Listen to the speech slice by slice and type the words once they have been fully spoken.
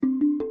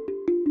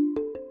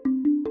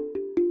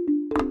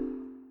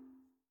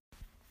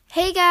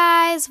Hey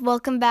guys,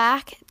 welcome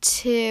back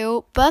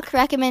to Book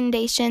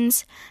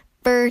Recommendations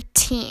for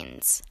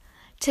Teens.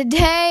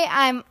 Today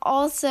I'm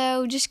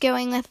also just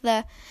going with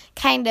the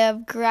kind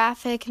of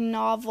graphic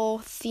novel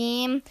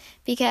theme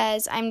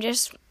because I'm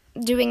just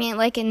doing it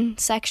like in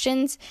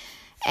sections.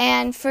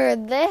 And for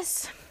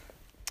this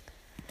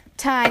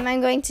time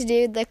I'm going to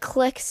do the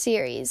Click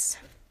series.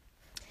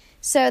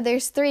 So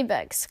there's 3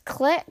 books: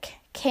 Click,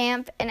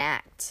 Camp, and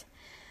Act.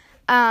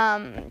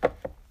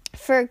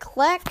 For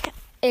Click,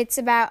 it's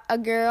about a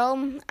girl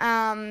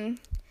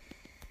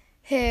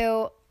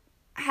who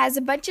has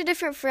a bunch of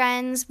different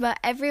friends, but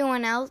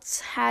everyone else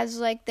has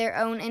like their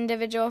own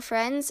individual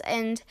friends,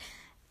 and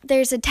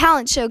there's a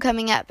talent show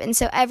coming up, and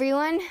so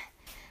everyone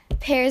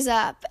pairs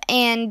up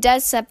and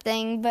does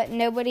something, but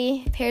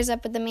nobody pairs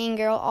up with the main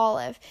girl,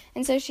 Olive,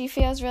 and so she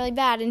feels really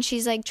bad, and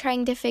she's like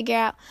trying to figure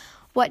out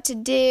what to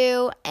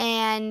do,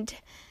 and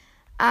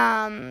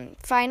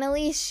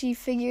finally she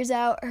figures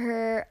out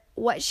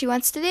what she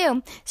wants to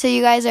do. So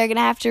you guys are going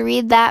to have to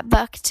read that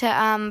book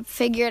to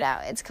figure it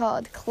out. It's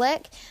called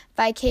Click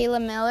by Kayla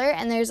Miller,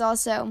 and there's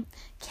also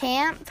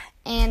Camp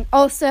and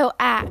also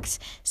Act.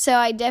 So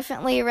I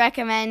definitely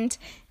recommend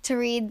to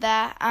read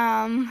that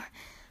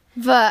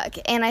book,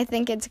 and I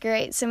think it's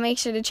great. So make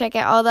sure to check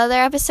out all the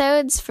other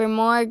episodes for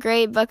more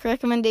great book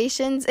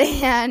recommendations,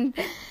 and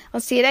I'll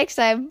see you next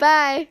time.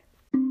 Bye!